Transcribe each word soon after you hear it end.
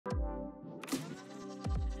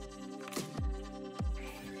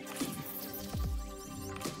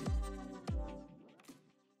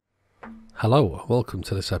Hello, welcome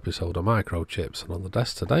to this episode of Microchips, and on the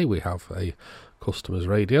desk today we have a customer's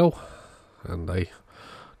radio and a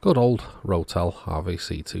good old Rotel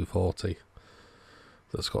RVC 240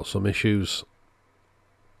 that's got some issues.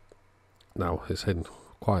 Now it's in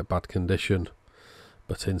quite bad condition,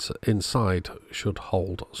 but inside should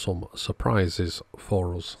hold some surprises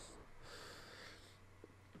for us.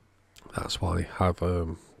 That's why I've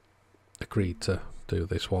agreed to do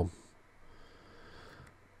this one.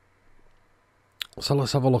 So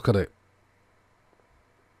let's have a look at it.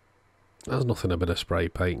 There's nothing a bit of spray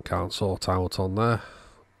paint can't sort out on there.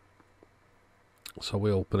 So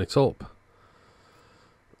we open it up.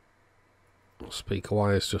 Speaker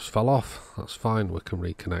wires just fell off. That's fine, we can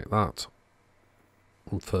reconnect that.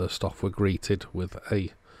 And first off, we're greeted with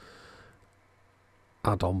a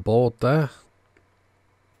add-on board there.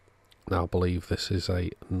 Now I believe this is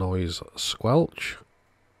a noise squelch.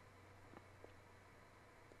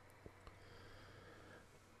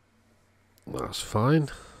 That's fine.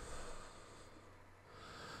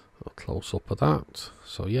 A close up of that.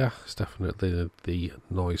 So yeah, it's definitely the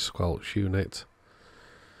noise squelch unit.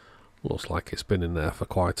 Looks like it's been in there for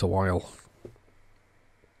quite a while.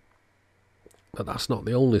 But that's not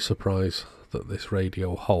the only surprise that this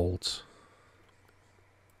radio holds.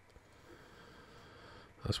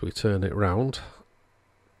 As we turn it round,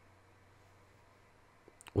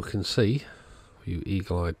 we can see, you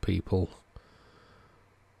eagle-eyed people,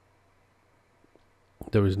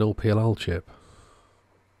 there is no PLL chip.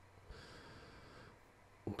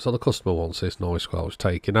 So the customer wants this noise squelch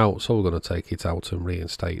taken out, so we're going to take it out and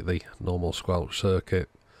reinstate the normal squelch circuit.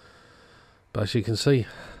 But as you can see,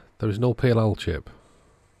 there is no PLL chip.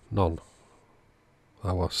 None.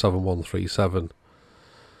 Our 7137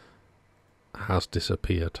 has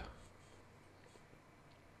disappeared.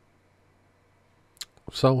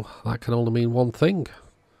 So that can only mean one thing.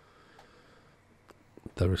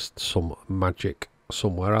 There is some magic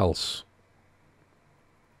somewhere else.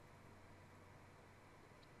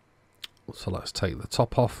 So let's take the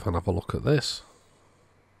top off and have a look at this.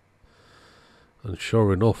 And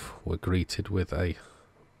sure enough, we're greeted with a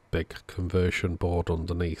big conversion board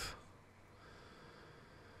underneath.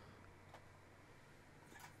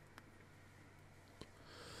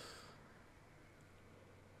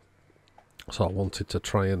 So I wanted to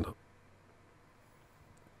try and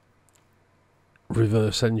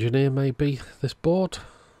reverse engineer maybe this board,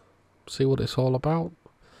 see what it's all about.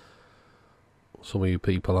 Some of you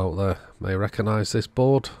people out there may recognise this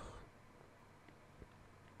board.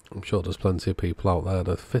 I'm sure there's plenty of people out there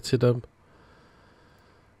that have fitted them.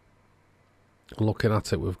 Looking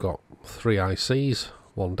at it, we've got 3 ICs.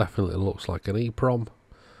 One definitely looks like an EEPROM.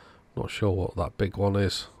 Not sure what that big one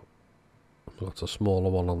is. We've got a smaller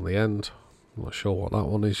one on the end. I'm not sure what that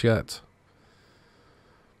one is yet.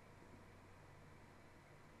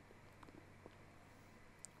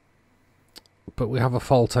 But we have a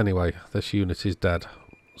fault anyway. This unit is dead.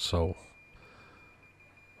 So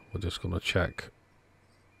we're just going to check.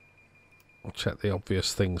 We'll check the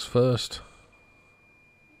obvious things first.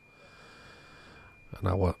 And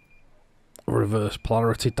our reverse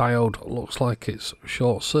polarity diode looks like it's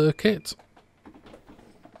short circuit.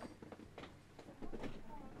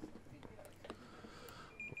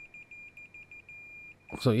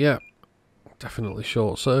 So yeah, definitely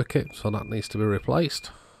short circuit, so that needs to be replaced.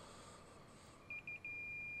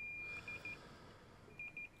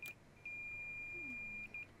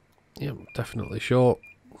 Yep, definitely short,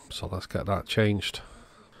 so let's get that changed.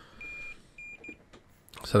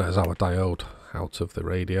 So there's our diode out of the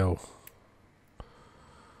radio.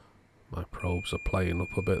 My probes are playing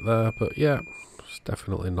up a bit there, but yeah, it's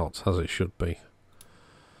definitely not as it should be.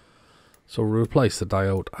 So we'll replace the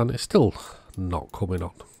diode and it's still not coming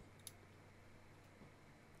on.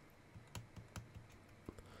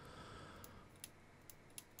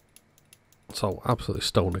 So absolutely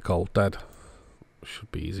stony cold dead.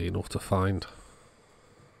 Should be easy enough to find.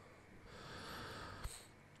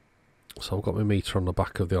 So I've got my meter on the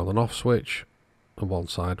back of the on and off switch. On one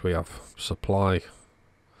side we have supply,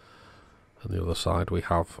 and the other side we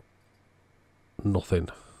have nothing.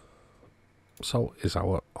 So is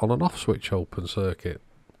our on and off switch open circuit?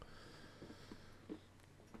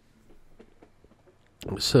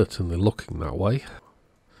 It's certainly looking that way.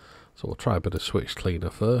 So we'll try a bit of switch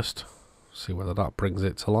cleaner first, see whether that brings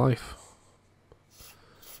it to life.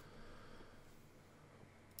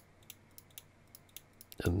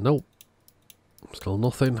 And nope, still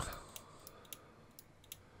nothing.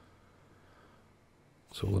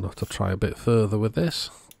 So we're going to have to try a bit further with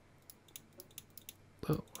this.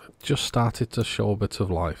 Oh, it just started to show a bit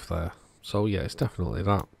of life there. So yeah, it's definitely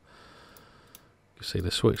that. You see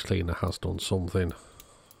the switch cleaner has done something.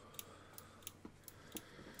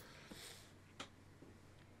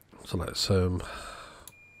 So let's so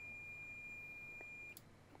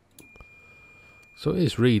it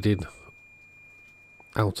is reading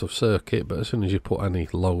out of circuit, but as soon as you put any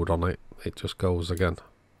load on it, it just goes again.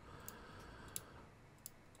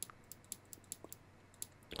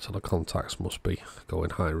 So the contacts must be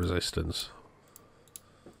going high resistance.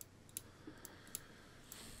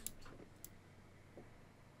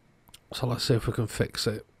 So let's see if we can fix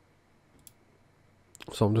it.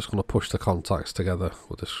 So I'm just going to push the contacts together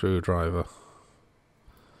with a screwdriver.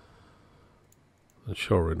 And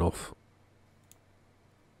sure enough,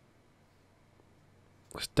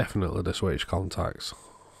 it's definitely the switch contacts.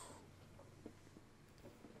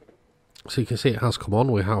 So you can see it has come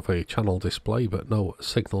on. We have a channel display but no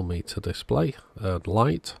signal meter display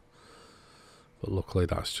light. But luckily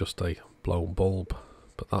that's just a blown bulb,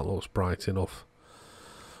 but that looks bright enough.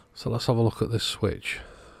 So let's have a look at this switch.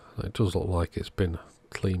 It does look like it's been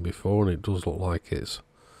clean before, and it does look like it's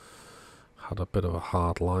had a bit of a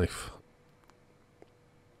hard life.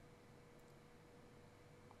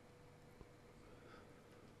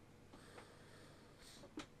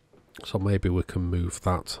 So maybe we can move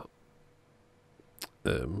that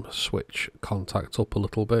switch contact up a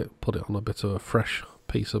little bit, put it on a bit of a fresh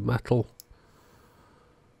piece of metal.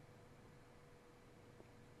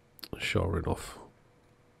 Sure enough,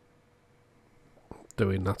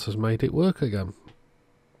 doing that has made it work again.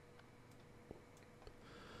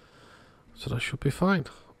 So that should be fine.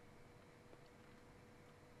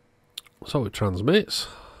 So it transmits.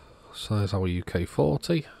 So there's our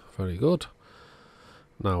UK40. Very good.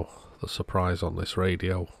 Now the surprise on this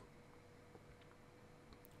radio.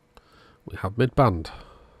 We have mid-band.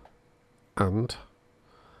 And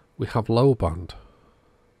we have low-band.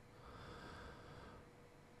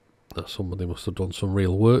 Now somebody must have done some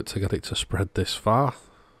real work to get it to spread this far.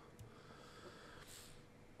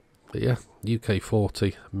 But yeah,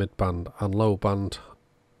 UK40, mid-band and low-band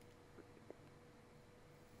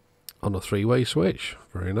on a three-way switch.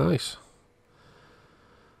 Very nice.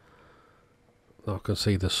 Now I can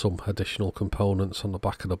see there's some additional components on the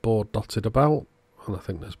back of the board dotted about, and I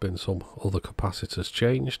think there's been some other capacitors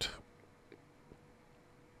changed.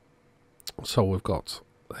 So we've got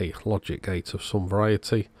a logic gate of some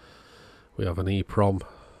variety. We have an EEPROM,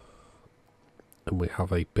 and we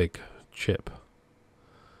have a big chip.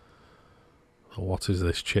 Now what is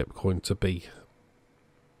this chip going to be?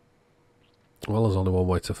 Well, there's only one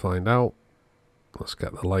way to find out. Let's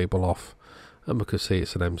get the label off, and we can see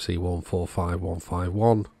it's an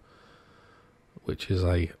MC145151, which is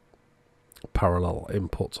a parallel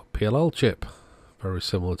input PLL chip, very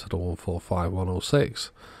similar to the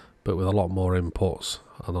 145106, but with a lot more inputs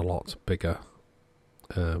and a lot bigger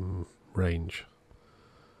range.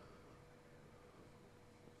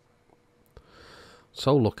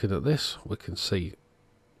 So looking at this, we can see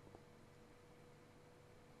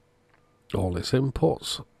all its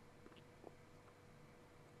inputs,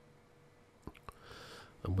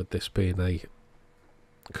 and with this being a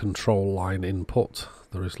control line input,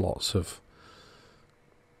 there is lots of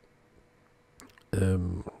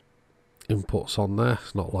inputs on there.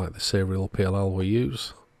 It's not like the serial PLL we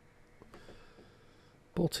use,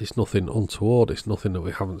 but it's nothing untoward, it's nothing that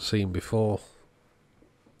we haven't seen before.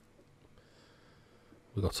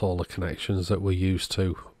 We've got all the connections that we're used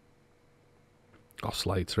to.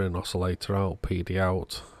 Oscillator in, oscillator out, PD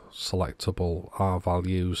out, selectable R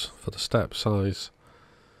values for the step size.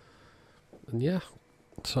 And yeah,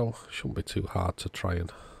 so it shouldn't be too hard to try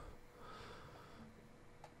and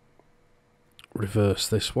reverse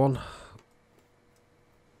this one.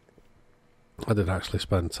 I did actually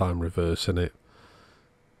spend time reversing it,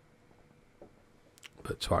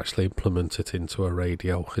 but to actually implement it into a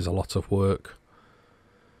radio is a lot of work.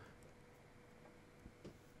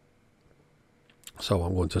 So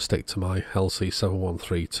I'm going to stick to my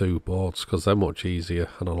LC7132 boards because they're much easier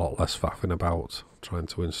and a lot less faffing about trying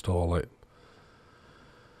to install it.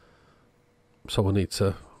 So I need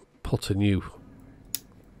to put a new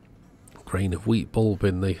grain of wheat bulb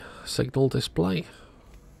in the signal display.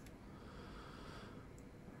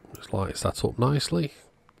 Just lights that up nicely.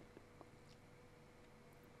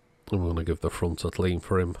 I'm going to give the front a clean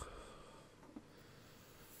for him.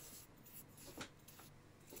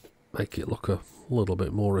 Make it look a little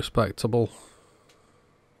bit more respectable,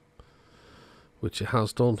 which it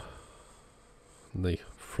has done. And the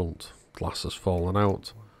front glass has fallen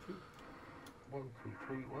out.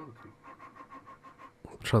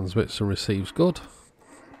 Transmits and receives good.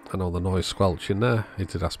 I know the noise squelching there. He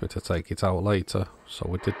did ask me to take it out later, so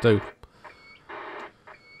we did do.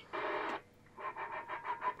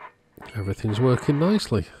 everything's working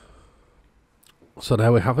nicely. So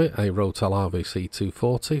there we have it, a Rotel RVC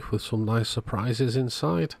 240 with some nice surprises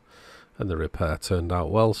inside, and the repair turned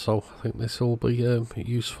out well, so I think this will be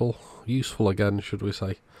useful again, should we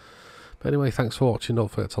say. But anyway, thanks for watching.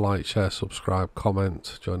 Don't forget to like, share, subscribe,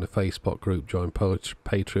 comment, join the Facebook group, join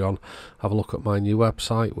Patreon, have a look at my new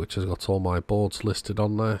website which has got all my boards listed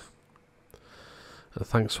on there. And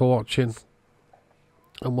thanks for watching,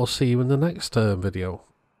 and we'll see you in the next video.